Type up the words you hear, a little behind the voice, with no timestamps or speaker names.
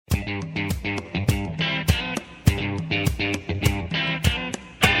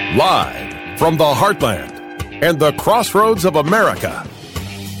Live from the heartland and the crossroads of America,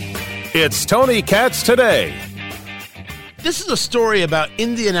 it's Tony Katz Today. This is a story about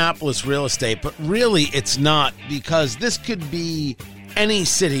Indianapolis real estate, but really it's not, because this could be any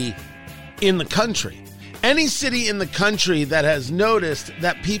city in the country. Any city in the country that has noticed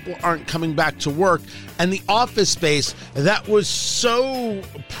that people aren't coming back to work, and the office space that was so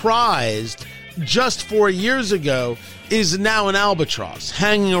prized just 4 years ago is now an albatross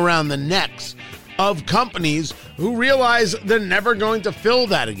hanging around the necks of companies who realize they're never going to fill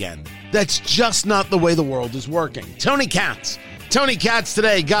that again. That's just not the way the world is working. Tony Katz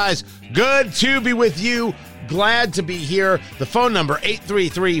Today. Guys, good to be with you. Glad to be here. The phone number,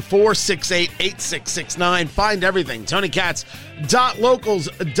 833-468-8669. Find everything,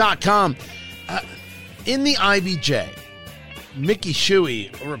 tonykatz.locals.com. In the IBJ, Mickey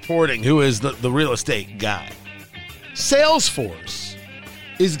Shuey reporting, who is the real estate guy. Salesforce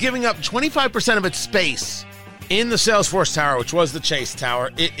is giving up 25% of its space in the Salesforce Tower, which was the Chase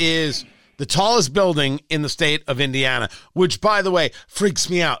Tower. It is the tallest building in the state of Indiana, which, by the way, freaks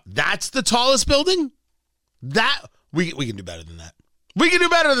me out. That's the tallest building? That we can do better than that. We can do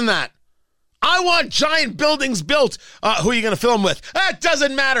better than that. I want giant buildings built. Who are you going to fill them with? That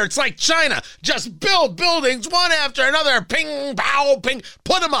doesn't matter. It's like China. Just build buildings one after another. Ping, pow, ping.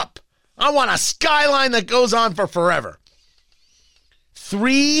 Put them up. I want a skyline that goes on for forever.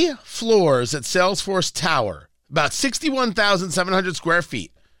 3 floors at Salesforce Tower, about 61,700 square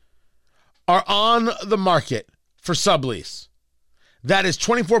feet, are on the market for sublease. That is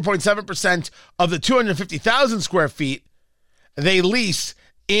 24.7% of the 250,000 square feet they lease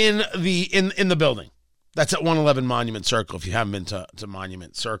in the building. That's at 111 Monument Circle, if you haven't been to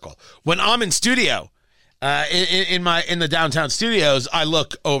Monument Circle. When I'm in studio, in the downtown studios, I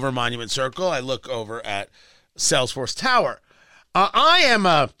look over Monument Circle. I look over at Salesforce Tower. I am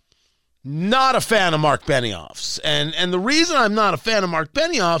not a fan of Mark Benioff's. And the reason I'm not a fan of Mark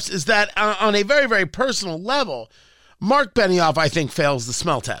Benioff's is that on a very, very personal level, Mark Benioff, I think, fails the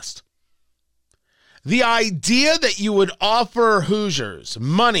smell test. The idea that you would offer Hoosiers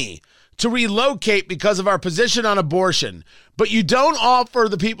money to relocate because of our position on abortion, but you don't offer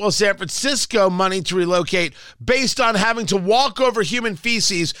the people of San Francisco money to relocate based on having to walk over human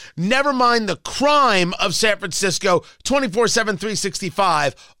feces, never mind the crime of San Francisco 24/7,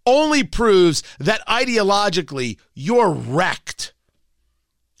 365, only proves that ideologically you're wrecked.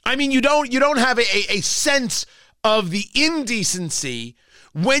 I mean, you don't have a sense of the indecency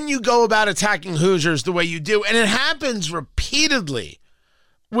when you go about attacking Hoosiers the way you do, and it happens repeatedly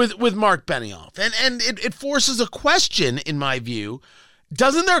with Mark Benioff. And it forces a question, in my view.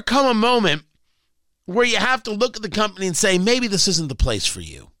 Doesn't there come a moment where you have to look at the company and say, maybe this isn't the place for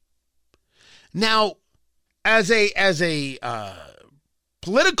you? Now, as a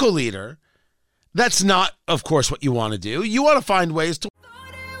political leader, that's not, of course, what you want to do. You want to find ways to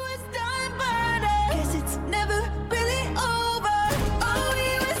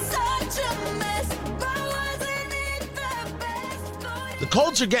The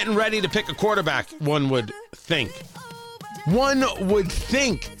Colts are getting ready to pick a quarterback, one would think. One would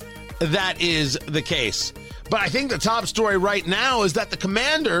think that is the case. But I think the top story right now is that the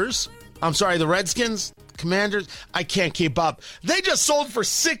Redskins, Commanders, I can't keep up. They just sold for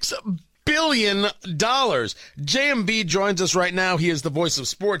 $6 billion. JMB joins us right now. He is the voice of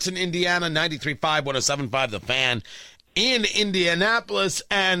sports in Indiana, 93.5, 107.5 The Fan in Indianapolis.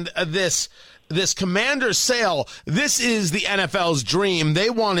 And this Commander sale, this is the NFL's dream. They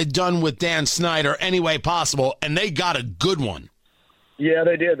want it done with Dan Snyder any way possible, and they got a good one. Yeah,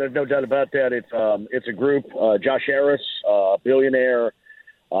 they did. There's no doubt about that. It's a group. Josh Harris, billionaire.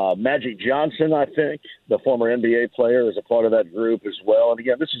 Magic Johnson, I think, the former NBA player, is a part of that group as well. And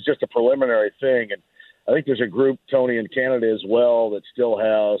again, this is just a preliminary thing. And I think there's a group, Tony, in Canada as well, that still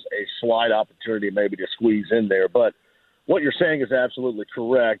has a slight opportunity maybe to squeeze in there. But what you're saying is absolutely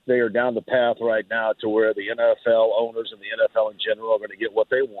correct. They are down the path right now to where the NFL owners and the NFL in general are going to get what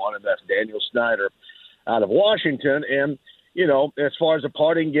they want, and that's Daniel Snyder out of Washington. And, you know, as far as a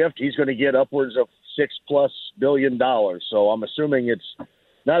parting gift, he's going to get upwards of $6+ billion. So I'm assuming it's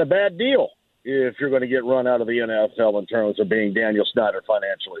not a bad deal if you're going to get run out of the NFL in terms of being Daniel Snyder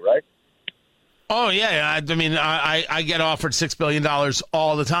financially, right? Oh, yeah. I mean, I get offered $6 billion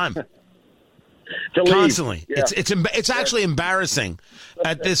all the time. Constantly. Yeah. It's actually embarrassing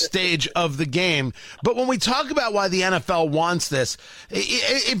at this stage of the game. But when we talk about why the NFL wants this,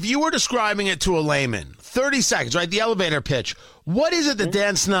 if you were describing it to a layman, 30 seconds, right? The elevator pitch. What is it that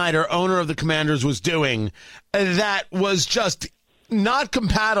Dan Snyder, owner of the Commanders, was doing that was just not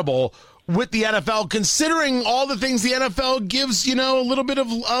compatible with the NFL, considering all the things the NFL gives, a little bit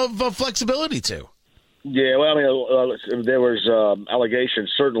of flexibility to? Yeah, well, I mean, there was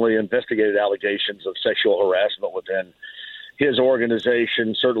allegations, certainly investigated allegations of sexual harassment within his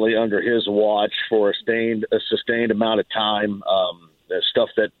organization, certainly under his watch for a sustained amount of time. The stuff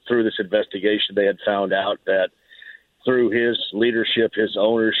that through this investigation they had found out that through his leadership, his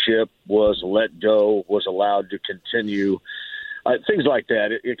ownership was let go, was allowed to continue. Things like that.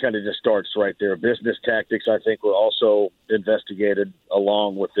 It kind of just starts right there. Business tactics, I think, were also investigated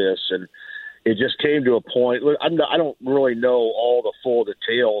along with this. And it just came to a point. I don't really know all the full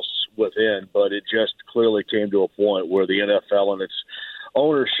details within, but it just clearly came to a point where the NFL and its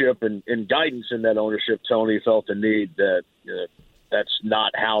ownership and guidance in that ownership, Tony, felt the need that that's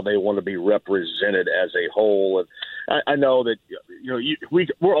not how they want to be represented as a whole. And I know that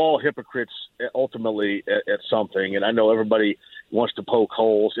we're all hypocrites ultimately at something, and I know everybody wants to poke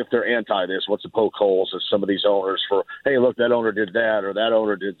holes. If they're anti this, wants to poke holes at some of these owners for, hey, look, that owner did that or that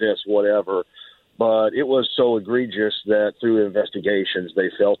owner did this, whatever. But it was so egregious that through investigations they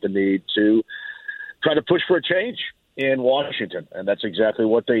felt the need to try to push for a change in Washington, and that's exactly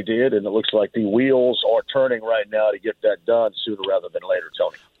what they did, and it looks like the wheels are turning right now to get that done sooner rather than later,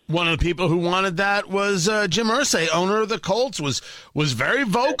 Tony. One of the people who wanted that was Jim Irsay, owner of the Colts, was very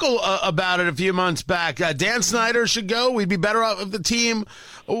vocal about it a few months back. Dan Snyder should go. We'd be better off if the team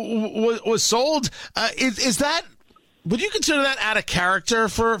was sold. Is that, would you consider that out of character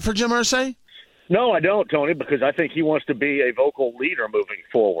for Jim Irsay? No, I don't, Tony, because I think he wants to be a vocal leader moving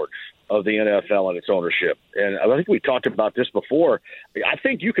forward of the NFL and its ownership. And I think we talked about this before. I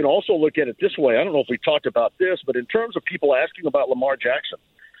think you can also look at it this way. I don't know if we talked about this, but in terms of people asking about Lamar Jackson,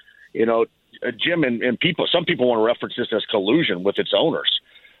 Jim and people, some people want to reference this as collusion with its owners.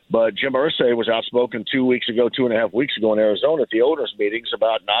 But Jim Irsay was outspoken 2.5 weeks ago in Arizona at the owners' meetings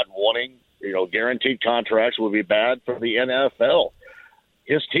about not wanting, guaranteed contracts would be bad for the NFL.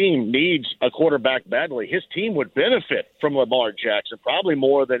 His team needs a quarterback badly. His team would benefit from Lamar Jackson, probably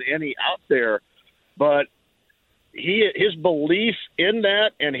more than any out there. But his belief in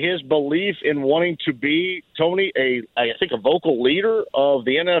that and his belief in wanting to be, Tony, I think a vocal leader of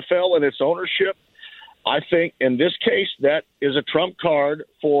the NFL and its ownership, I think in this case that is a trump card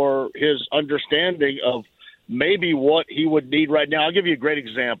for his understanding of maybe what he would need right now. I'll give you a great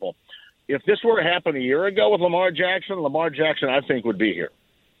example. If this were to happen a year ago with Lamar Jackson, I think, would be here.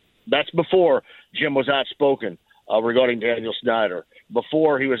 That's before Jim was outspoken regarding Daniel Snyder,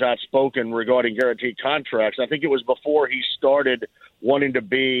 before he was outspoken regarding guaranteed contracts. I think it was before he started wanting to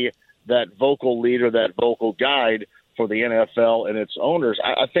be that vocal leader, that vocal guide for the NFL and its owners.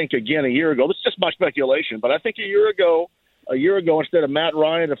 I think, again, a year ago, this is just my speculation, but I think a year ago, instead of Matt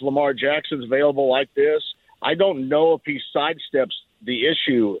Ryan, if Lamar Jackson's available like this, I don't know if he sidesteps the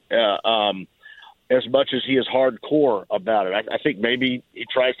issue as much as he is hardcore about it. I think maybe he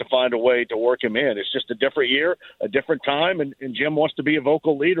tries to find a way to work him in. It's just a different year, a different time, and Jim wants to be a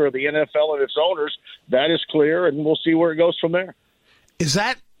vocal leader of the NFL and its owners. That is clear, and we'll see where it goes from there. Is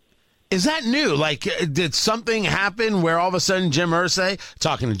that new? Like, did something happen where all of a sudden Jim Irsay,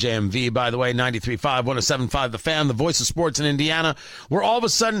 talking to JMV, by the way, 93.5, 107.5, The Fan, the voice of sports in Indiana, where all of a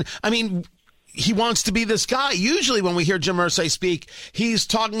sudden, he wants to be this guy. Usually when we hear Jim Irsay speak, he's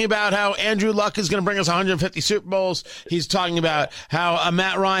talking about how Andrew Luck is going to bring us 150 Super Bowls. He's talking about how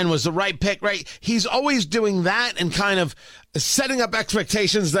Matt Ryan was the right pick, right? He's always doing that and kind of setting up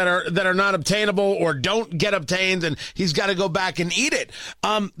expectations that are not obtainable or don't get obtained, and he's got to go back and eat it.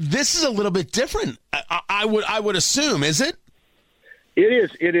 This is a little bit different, I would assume, is it?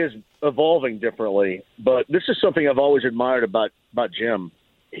 It is evolving differently, but this is something I've always admired about Jim.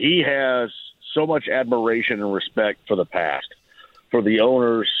 He has so much admiration and respect for the past, for the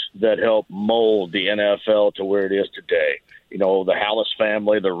owners that helped mold the NFL to where it is today. The Hallis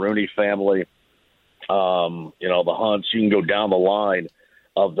family, the Rooney family, the Hunts. You can go down the line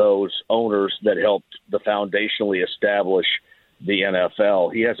of those owners that helped foundationally establish the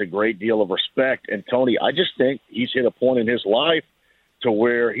NFL. He has a great deal of respect. And, Tony, I just think he's hit a point in his life to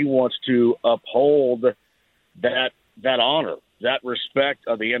where he wants to uphold that honor, that respect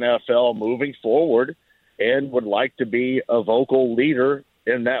of the NFL moving forward, and would like to be a vocal leader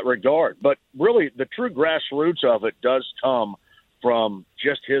in that regard. But really, the true grassroots of it does come from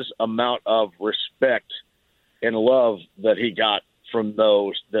just his amount of respect and love that he got from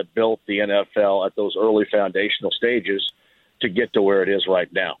those that built the NFL at those early foundational stages to get to where it is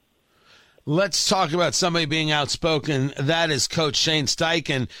right now. Let's talk about somebody being outspoken. That is Coach Shane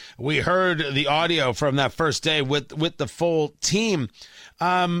Steichen. We heard the audio from that first day with the full team.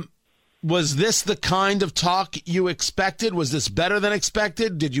 Was this the kind of talk you expected? Was this better than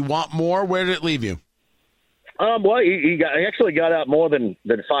expected? Did you want more? Where did it leave you? Well, he actually got out more than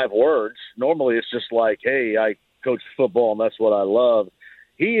 5 words. Normally, it's just like, hey, I coach football, and that's what I love.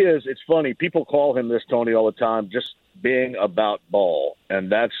 He is. It's funny. People call him this, Tony, all the time, just being about ball,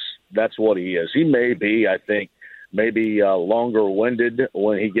 and that's what he is. He may be, I think, maybe longer-winded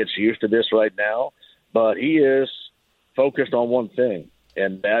when he gets used to this right now, but he is focused on one thing,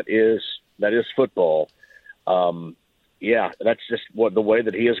 and that is football. Yeah, that's just the way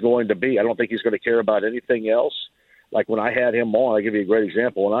that he is going to be. I don't think he's going to care about anything else. Like when I had him on, I'll give you a great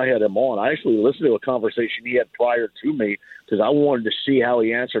example. When I had him on, I actually listened to a conversation he had prior to me because I wanted to see how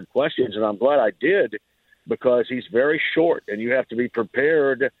he answered questions, and I'm glad I did because he's very short, and you have to be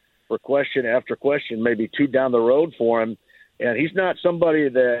prepared for question after question, maybe 2 down the road for him. And he's not somebody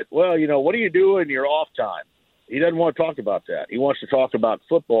that, well, what do you do in your off time? He doesn't want to talk about that. He wants to talk about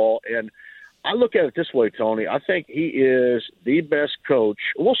football. And I look at it this way, Tony. I think he is the best coach.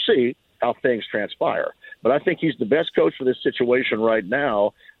 We'll see how things transpire. But I think he's the best coach for this situation right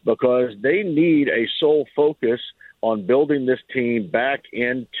now because they need a sole focus on building this team back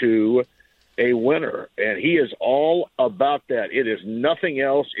into a winner. And he is all about that. It is nothing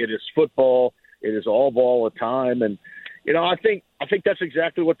else. It is football. It is all ball the time. And, I think that's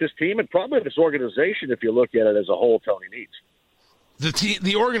exactly what this team and probably this organization, if you look at it as a whole, Tony, needs.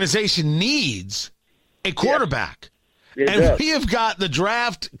 The organization needs a quarterback. Yes, and does. we have got the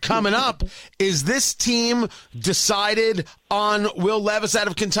draft coming up. Is this team decided on Will Levis out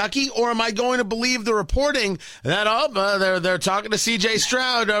of Kentucky, or am I going to believe the reporting that they're talking to C.J.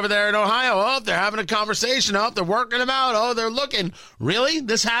 Stroud over there in Ohio? Oh, they're having a conversation. Oh, they're working him out. Oh, they're looking. Really?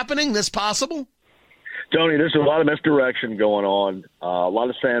 This happening? This possible? Tony, there's a lot of misdirection going on, a lot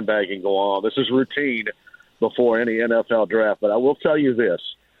of sandbagging going on. This is routine before any NFL draft. But I will tell you this.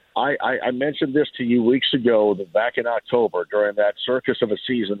 I mentioned this to you weeks ago that back in October during that circus of a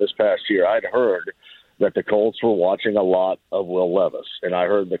season this past year, I'd heard that the Colts were watching a lot of Will Levis, and I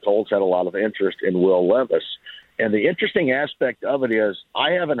heard the Colts had a lot of interest in Will Levis. And the interesting aspect of it is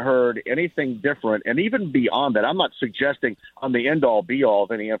I haven't heard anything different, and even beyond that, I'm not suggesting I'm the end-all, be-all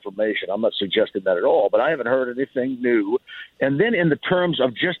of any information. I'm not suggesting that at all, but I haven't heard anything new. And then in the terms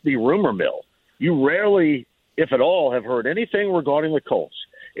of just the rumor mill, you rarely, if at all, have heard anything regarding the Colts.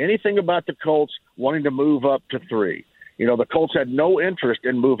 Anything about the Colts wanting to move up to 3. The Colts had no interest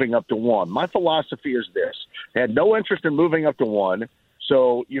in moving up to 1. My philosophy is this. They had no interest in moving up to 1,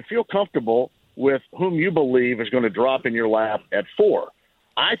 so you feel comfortable with whom you believe is going to drop in your lap at 4.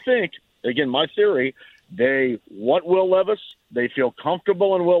 I think, again, my theory, they want Will Levis. They feel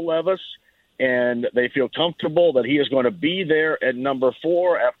comfortable in Will Levis, and they feel comfortable that he is going to be there at number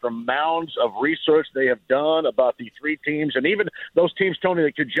 4 after mounds of research they have done about the 3 teams, and even those teams, Tony,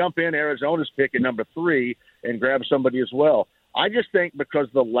 that could jump in Arizona's pick at number 3 and grab somebody as well. I just think because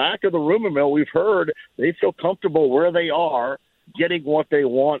the lack of the rumor mill we've heard, they feel comfortable where they are, getting what they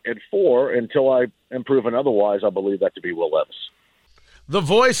want at 4 until I am proven otherwise. I believe that to be Will Levis. The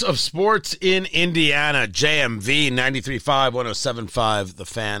voice of sports in Indiana, JMV 93.5, 107.5, The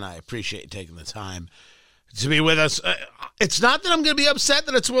Fan. I appreciate you taking the time to be with us. It's not that I'm going to be upset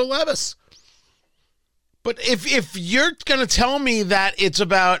that it's Will Levis. But if you're going to tell me that it's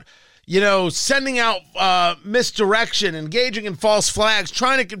about, sending out misdirection, engaging in false flags,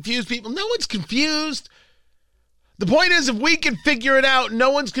 trying to confuse people, no one's confused. The point is, if we can figure it out,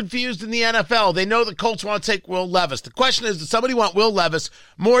 no one's confused in the NFL. They know the Colts want to take Will Levis. The question is, does somebody want Will Levis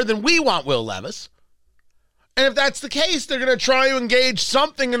more than we want Will Levis? And if that's the case, they're going to try to engage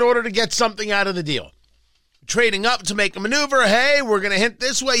something in order to get something out of the deal. Trading up to make a maneuver. Hey, we're going to hint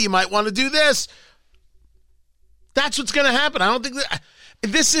this way. You might want to do this. That's what's going to happen. I don't think that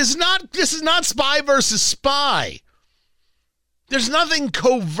this is not spy versus spy. There's nothing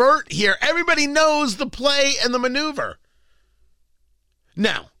covert here. Everybody knows the play and the maneuver.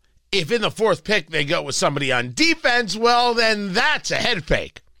 Now, if in the 4th pick they go with somebody on defense, well, then that's a head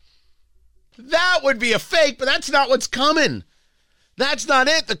fake. That would be a fake, but that's not what's coming. That's not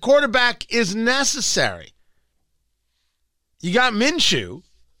it. The quarterback is necessary. You got Minshew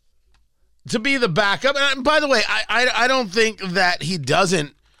to be the backup. And by the way, I don't think that he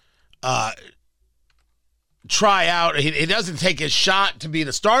doesn't try out. He doesn't take his shot to be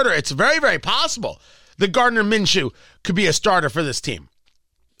the starter. It's very, very possible that Gardner Minshew could be a starter for this team.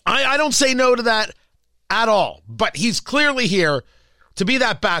 I don't say no to that at all, but he's clearly here to be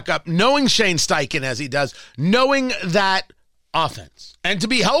that backup, knowing Shane Steichen as he does, knowing that offense, and to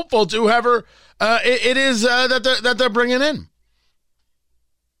be helpful to whoever it is that they're bringing in.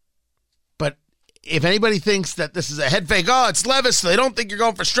 But if anybody thinks that this is a head fake, oh, it's Levis, so they don't think you're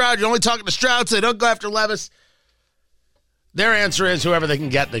going for Stroud, you're only talking to Stroud, so they don't go after Levis. Their answer is whoever they can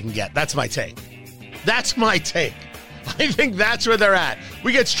get, they can get. That's my take. That's my take. I think that's where they're at.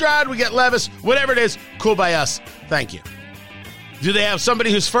 We get Stroud, we get Levis, whatever it is, cool by us. Thank you. Do they have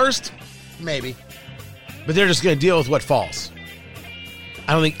somebody who's first? Maybe. But they're just going to deal with what falls.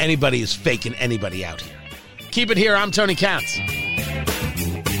 I don't think anybody is faking anybody out here. Keep it here. I'm Tony Katz.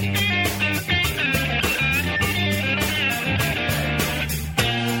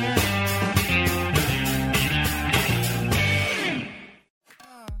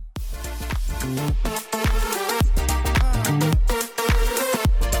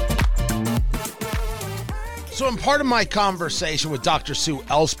 So in part of my conversation with Dr. Sue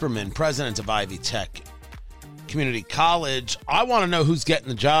Ellspermann, president of Ivy Tech Community College, I want to know who's getting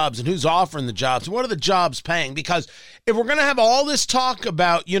the jobs and who's offering the jobs. What are the jobs paying? Because if we're going to have all this talk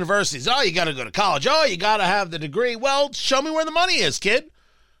about universities, oh, you got to go to college, oh, you got to have the degree, well, show me where the money is, kid.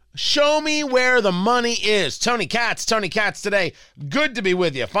 Show me where the money is. Tony Katz today. Good to be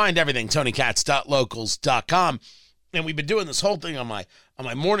with you. Find everything, tonykatz.locals.com. And we've been doing this whole thing on my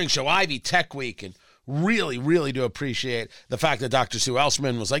morning show, Ivy Tech Week, and really, really do appreciate the fact that Dr. Sue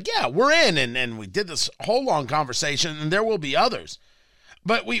Ellspermann was like, yeah, we're in. And we did this whole long conversation, and there will be others.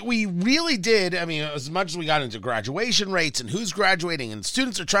 But we really did, I mean, as much as we got into graduation rates and who's graduating and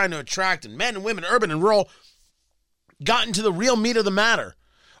students are trying to attract, and men and women, urban and rural, got into the real meat of the matter.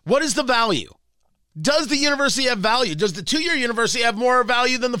 What is the value? Does the university have value? Does the 2-year university have more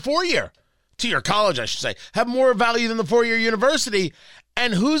value than the 4-year? 2-year college, I should say, have more value than the 4-year university?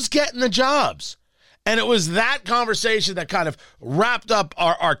 And who's getting the jobs? And it was that conversation that kind of wrapped up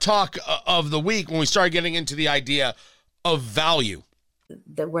our talk of the week when we started getting into the idea of value.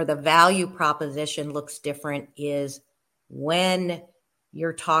 Where the value proposition looks different is when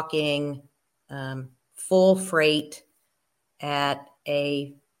you're talking full freight at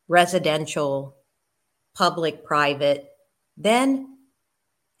a residential, public, private, then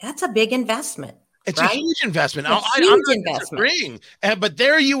that's a big investment. It's right? a huge investment. I'm not disagreeing. But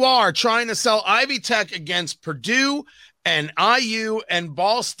there you are trying to sell Ivy Tech against Purdue and IU and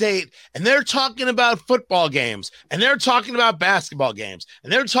Ball State, and they're talking about football games, and they're talking about basketball games,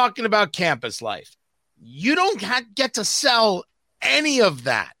 and they're talking about campus life. You don't get to sell any of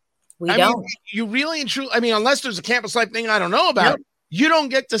that. We don't. Mean, you really and truly, I mean, unless there's a campus life thing I don't know about, nope. You don't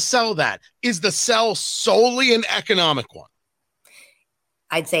get to sell that. Is the sell solely an economic one?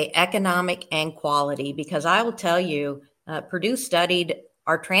 I'd say economic and quality, because I will tell you, Purdue studied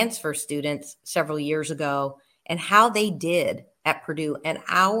our transfer students several years ago and how they did at Purdue. And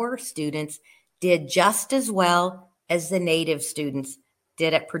our students did just as well as the native students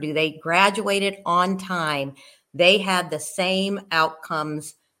did at Purdue. They graduated on time. They had the same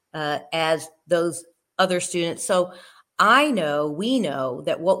outcomes as those other students. So we know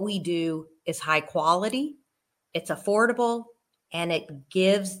that what we do is high quality, it's affordable, and it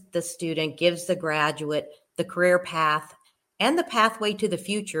gives the student, gives the graduate the career path and the pathway to the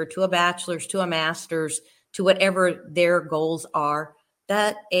future, to a bachelor's, to a master's, to whatever their goals are,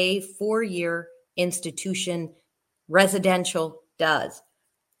 that a 4-year institution residential does.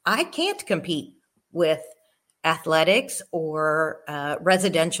 I can't compete with athletics or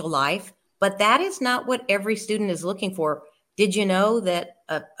residential life, but that is not what every student is looking for. Did you know that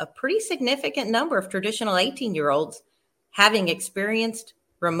a pretty significant number of traditional 18-year-olds, having experienced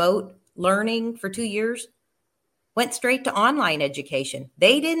remote learning for 2 years, went straight to online education?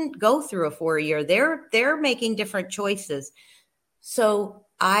 They didn't go through a 4-year. They're making different choices. So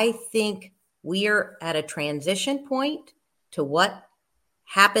I think we're at a transition point to what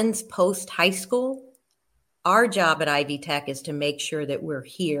happens post high school. Our job at Ivy Tech is to make sure that we're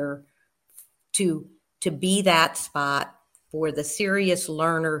here to be that spot for the serious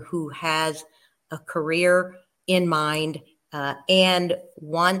learner who has a career in mind and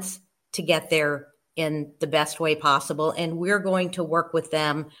wants to get there in the best way possible. And we're going to work with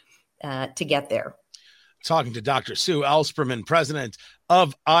them to get there. Talking to Dr. Sue Ellspermann, president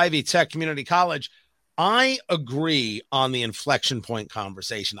of Ivy Tech Community College. I agree on the inflection point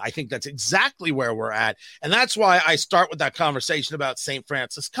conversation. I think that's exactly where we're at. And that's why I start with that conversation about St.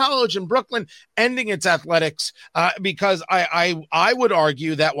 Francis College in Brooklyn ending its athletics, because I would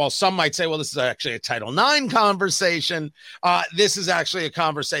argue that while some might say, well, this is actually a Title IX conversation, this is actually a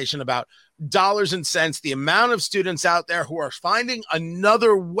conversation about dollars and cents, the amount of students out there who are finding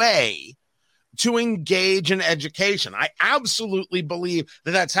another way to engage in education. I absolutely believe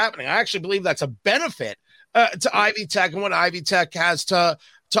that that's happening. I actually believe that's a benefit to Ivy Tech and what Ivy Tech has to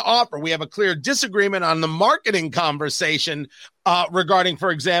to offer. We have a clear disagreement on the marketing conversation regarding,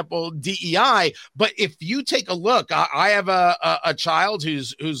 for example, DEI. But if you take a look, I have a child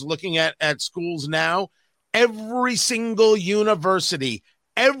who's looking at schools now. Every single university,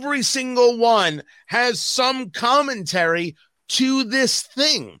 every single one has some commentary to this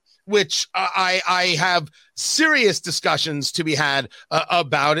thing, which I have serious discussions to be had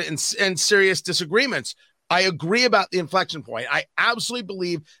about it and serious disagreements. I agree about the inflection point. I absolutely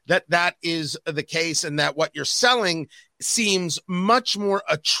believe that is the case, and that what you're selling seems much more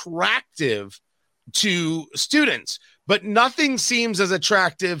attractive to students. But nothing seems as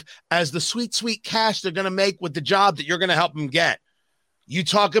attractive as the sweet, sweet cash they're going to make with the job that you're going to help them get. You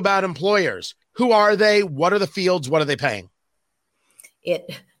talk about employers. Who are they? What are the fields? What are they paying?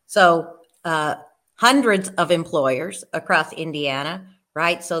 Hundreds of employers across Indiana,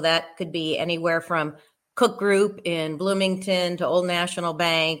 right? So that could be anywhere from Cook Group in Bloomington to Old National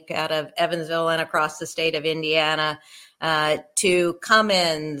Bank out of Evansville and across the state of Indiana, to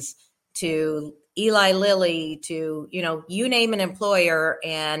Cummins, to Eli Lilly, to, you name an employer,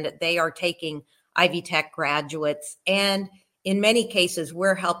 and they are taking Ivy Tech graduates. And in many cases,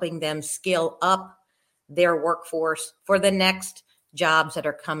 we're helping them skill up their workforce for the next jobs that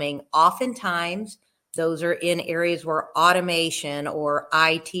are coming. Oftentimes, those are in areas where automation or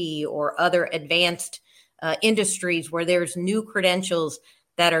IT or other advanced industries where there's new credentials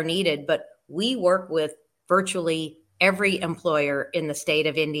that are needed. But we work with virtually every employer in the state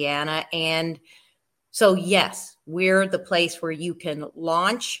of Indiana. And so, yes, we're the place where you can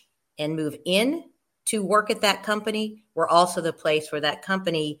launch and move in to work at that company. We're also the place where that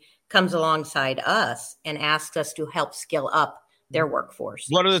company comes alongside us and asks us to help skill up their workforce.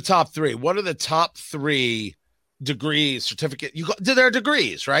 What are the top three? What are the top three degrees, certificate? There are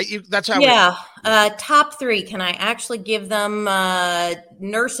degrees, right? That's how. Yeah. Top three. Can I actually give them?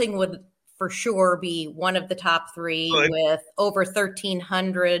 Nursing would for sure be one of the top three. Good. With over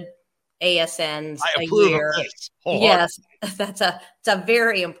 1,300 ASNs a year. Yes, it's a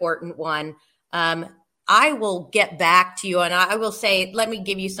very important one. I will get back to you, and I will say, let me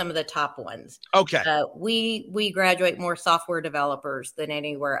give you some of the top ones. Okay. We graduate more software developers than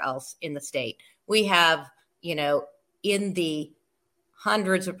anywhere else in the state. We have, in the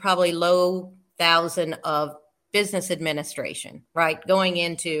hundreds of probably low thousand of business administration, right? Going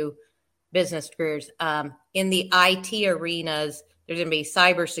into business careers. In the IT arenas, there's going to be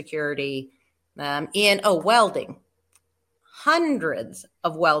cybersecurity, welding, hundreds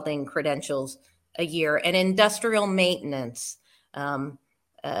of welding credentials a year, and industrial maintenance,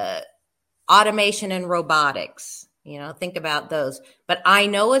 automation and robotics. Think about those. But I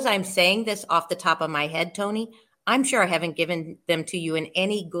know, as I'm saying this off the top of my head, Tony, I'm sure I haven't given them to you in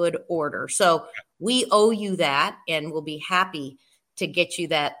any good order. So we owe you that, and we'll be happy to get you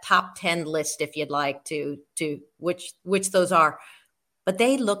that top 10 list if you'd like to which those are. But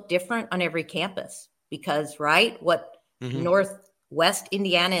they look different on every campus because, right, what Northwest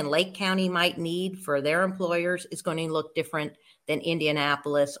Indiana and Lake County might need for their employers is going to look different than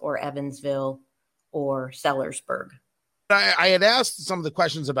Indianapolis or Evansville or Sellersburg. I had asked some of the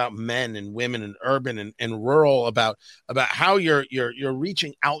questions about men and women and urban and rural about how you're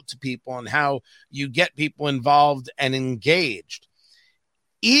reaching out to people and how you get people involved and engaged.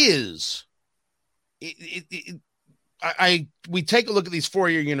 We take a look at these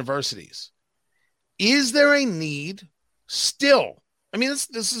four-year universities. Is there a need still? I mean, this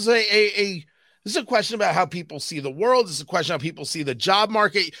is a question about how people see the world. This is a question how people see the job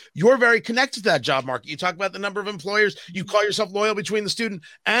market. You're very connected to that job market. You talk about the number of employers. You call yourself loyal between the student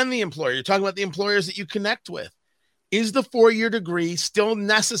and the employer. You're talking about the employers that you connect with. Is the four-year degree still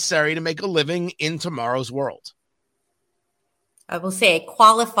necessary to make a living in tomorrow's world? I will say a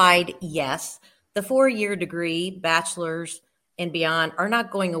qualified yes. The four-year degree, bachelor's and beyond, are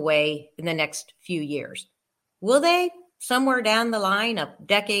not going away in the next few years. Will they? Somewhere down the line, a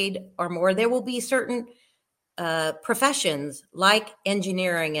decade or more, there will be certain professions like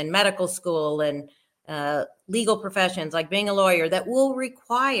engineering and medical school and legal professions like being a lawyer that will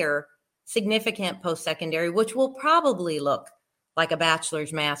require significant post-secondary, which will probably look like a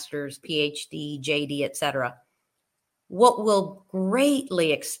bachelor's, master's, PhD, JD, etc. What will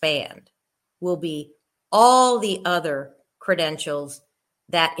greatly expand will be all the other credentials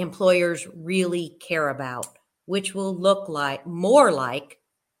that employers really care about, which will look more like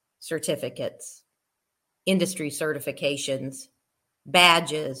certificates, industry certifications,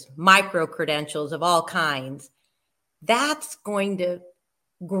 badges, micro credentials of all kinds. That's going to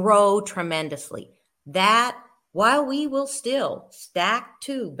grow tremendously. That, while we will still stack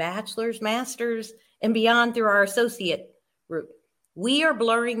to bachelor's, master's, and beyond through our associate route, We are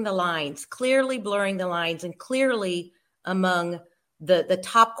blurring the lines, clearly blurring the lines, and clearly among the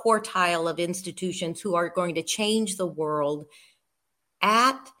top quartile of institutions who are going to change the world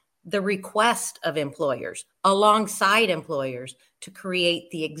at the request of employers, alongside employers, to create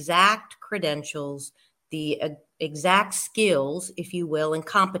the exact credentials, the exact skills, if you will, and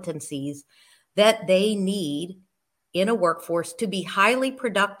competencies that they need in a workforce to be highly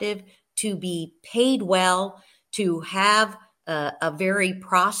productive, to be paid well, to have a very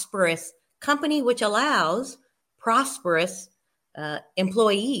prosperous company, which allows prosperous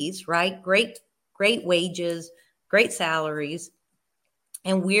employees, right? Great wages, great salaries.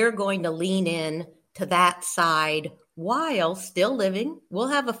 And we're going to lean in to that side while still living. We'll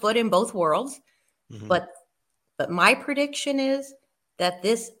have a foot in both worlds. Mm-hmm. But my prediction is that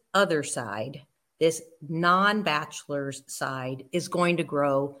this other side, this non-bachelor's side, is going to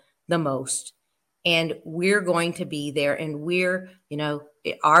grow the most. And we're going to be there. And we're,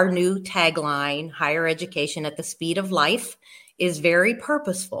 our new tagline, higher education at the speed of life, is very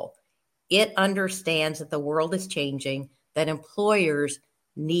purposeful. It understands that the world is changing, that employers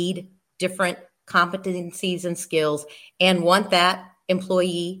need different competencies and skills and want that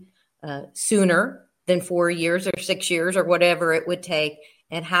employee sooner than 4 years or 6 years or whatever it would take.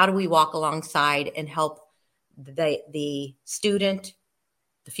 And how do we walk alongside and help the student,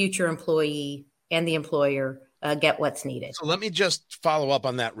 the future employee, and the employer get what's needed? So let me just follow up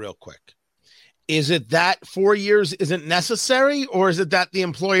on that real quick. Is it that 4 years isn't necessary, or is it that the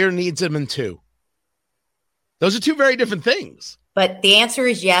employer needs them in 2? Those are two very different things. But the answer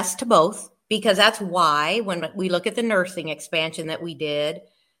is yes to both, because that's why when we look at the nursing expansion that we did,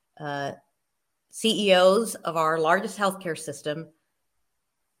 CEOs of our largest healthcare system,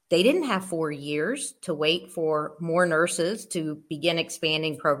 they didn't have 4 years to wait for more nurses to begin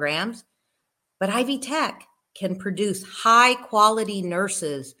expanding programs. But Ivy Tech can produce high quality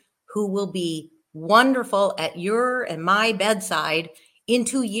nurses who will be wonderful at your and my bedside in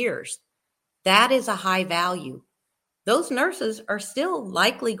 2 years. That is a high value. Those nurses are still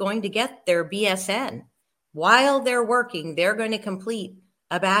likely going to get their BSN. While they're working, they're going to complete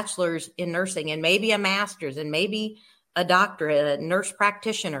a bachelor's in nursing and maybe a master's and maybe a doctorate, a nurse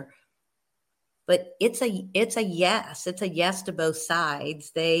practitioner. But it's a yes. It's a yes to both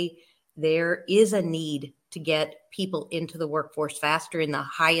sides. There is a need to get people into the workforce faster in the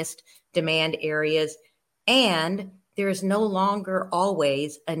highest demand areas. And there is no longer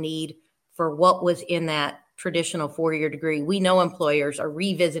always a need for what was in that traditional 4-year degree. We know employers are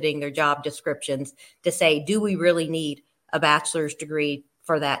revisiting their job descriptions to say, do we really need a bachelor's degree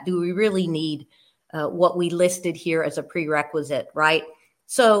for that? Do we really need what we listed here as a prerequisite, right?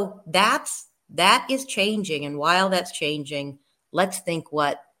 So that is changing. And while that's changing, let's think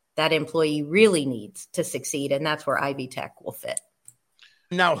what that employee really needs to succeed. And that's where Ivy Tech will fit.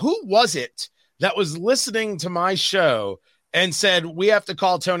 Now, who was it that was listening to my show and said, we have to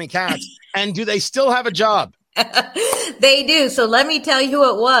call Tony Katz? And do they still have a job? They do. So let me tell you who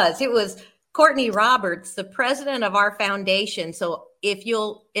it was. It was Courtney Roberts, the president of our foundation. So if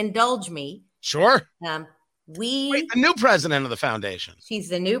you'll indulge me. Sure. The new president of the foundation. She's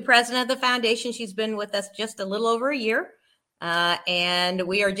the new president of the foundation. She's been with us just a little over a year. And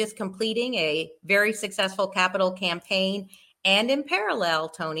we are just completing a very successful capital campaign. And in parallel,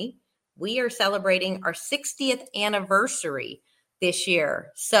 Tony, we are celebrating our 60th anniversary this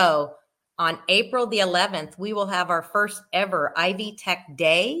year. So on April the 11th, we will have our first ever Ivy Tech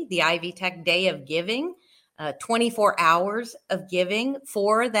Day, the Ivy Tech Day of Giving, 24 hours of giving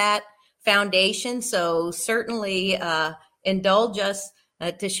for that foundation. So certainly indulge us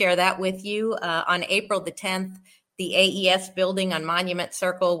to share that with you. On April the 10th, the AES building on Monument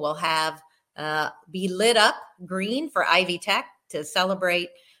Circle will have be lit up green for Ivy Tech to celebrate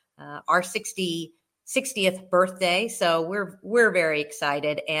our 60th birthday. So we're very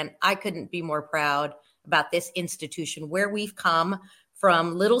excited, and I couldn't be more proud about this institution, where we've come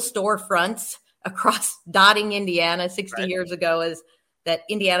from little storefronts across dotting Indiana 60 years ago as that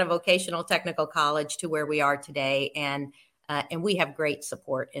Indiana Vocational Technical College to where we are today. And we have great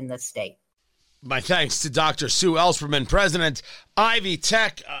support in this state. My thanks to Dr. Sue Ellspermann, President, Ivy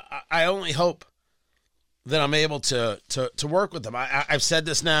Tech. I only hope that I'm able to work with them. I've said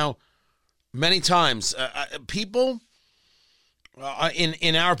this now many times. People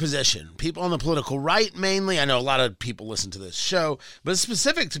in our position, people on the political right mainly, I know a lot of people listen to this show, but it's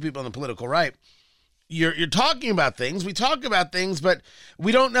specific to people on the political right. You're talking about things, we talk about things, but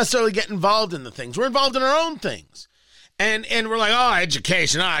we don't necessarily get involved in the things. We're involved in our own things. And we're like, oh,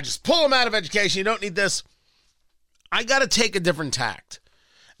 education, just pull them out of education. You don't need this. I got to take a different tact.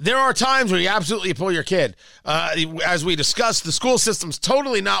 There are times where you absolutely pull your kid. As we discussed, the school system's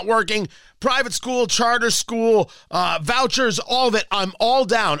totally not working. Private school, charter school, vouchers, all that. I'm all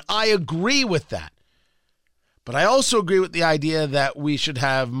down. I agree with that. But I also agree with the idea that we should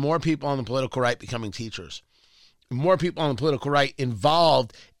have more people on the political right becoming teachers. More people on the political right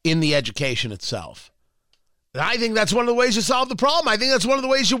involved in the education itself. And I think that's one of the ways you solve the problem. I think that's one of the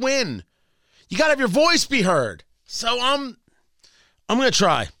ways you win. You got to have your voice be heard. So I'm going to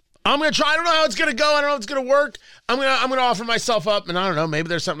try. I don't know how it's going to go. I don't know if it's going to work. I'm going to offer myself up, and I don't know, maybe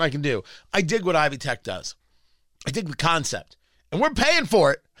there's something I can do. I dig what Ivy Tech does. I dig the concept. And we're paying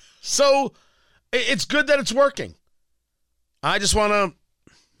for it. So it's good that it's working. I just want to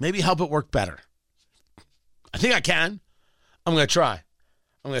maybe help it work better. I think I can. I'm going to try.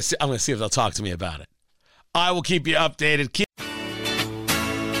 I'm going to see if they'll talk to me about it. I will keep you updated.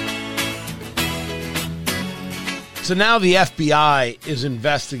 So now the FBI is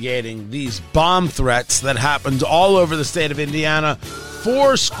investigating these bomb threats that happened all over the state of Indiana.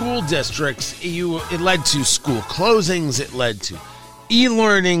 4 school districts. It led to school closings. It led to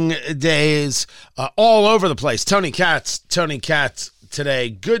e-learning days all over the place. Tony Katz today.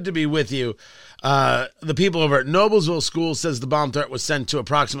 Good to be with you. The people over at Noblesville School says the bomb threat was sent to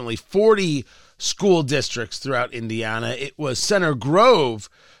approximately 40 school districts throughout Indiana. It was Center Grove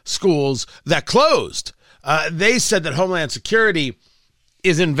schools that closed. They said that Homeland Security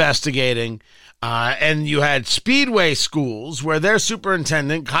is investigating, and you had Speedway schools where their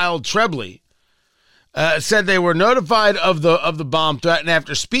superintendent, Kyle Trebley, said they were notified of the bomb threat, and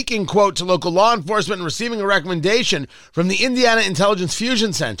after speaking, quote, to local law enforcement and receiving a recommendation from the Indiana Intelligence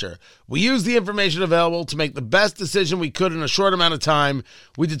Fusion Center, we used the information available to make the best decision we could in a short amount of time.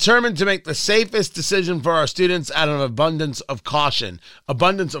 We determined to make the safest decision for our students out of an abundance of caution.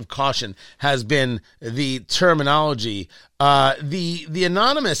 Abundance of caution has been the terminology. The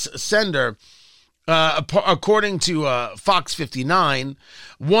anonymous sender, according to Fox 59,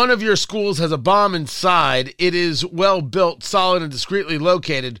 one of your schools has a bomb inside. It is well built, solid, and discreetly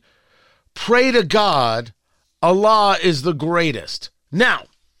located. Pray to God, Allah is the greatest. Now,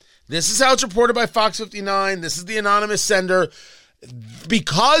 this is how it's reported by Fox 59. This is the anonymous sender.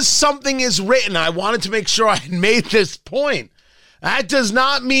 Because something is written, I wanted to make sure I had made this point. That does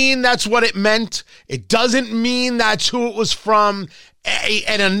not mean that's what it meant. It doesn't mean that's who it was from.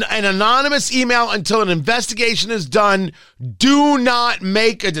 An anonymous email until an investigation is done. Do not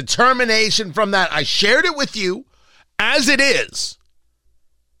make a determination from that. I shared it with you as it is.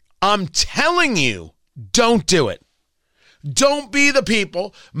 I'm telling you, don't do it. Don't be the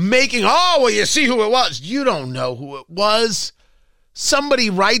people making, oh, well, you see who it was. You don't know who it was.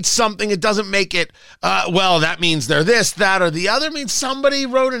 Somebody writes something, it doesn't make it, well, that means they're this, that, or the other. It means somebody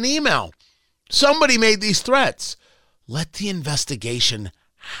wrote an email. Somebody made these threats. Let the investigation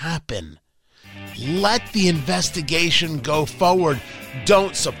happen. Let the investigation go forward.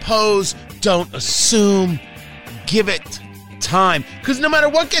 Don't suppose, don't assume. Give it time. Because no matter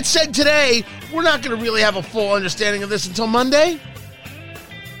what gets said today, we're not going to really have a full understanding of this until Monday.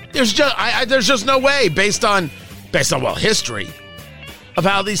 There's just no way based on history of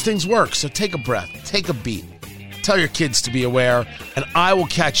how these things work. So take a breath, take a beat, tell your kids to be aware, and I will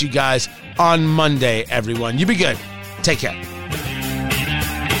catch you guys on Monday, everyone. You be good. Take care.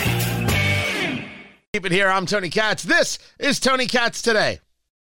 Keep it here. I'm Tony Katz. This is Tony Katz Today.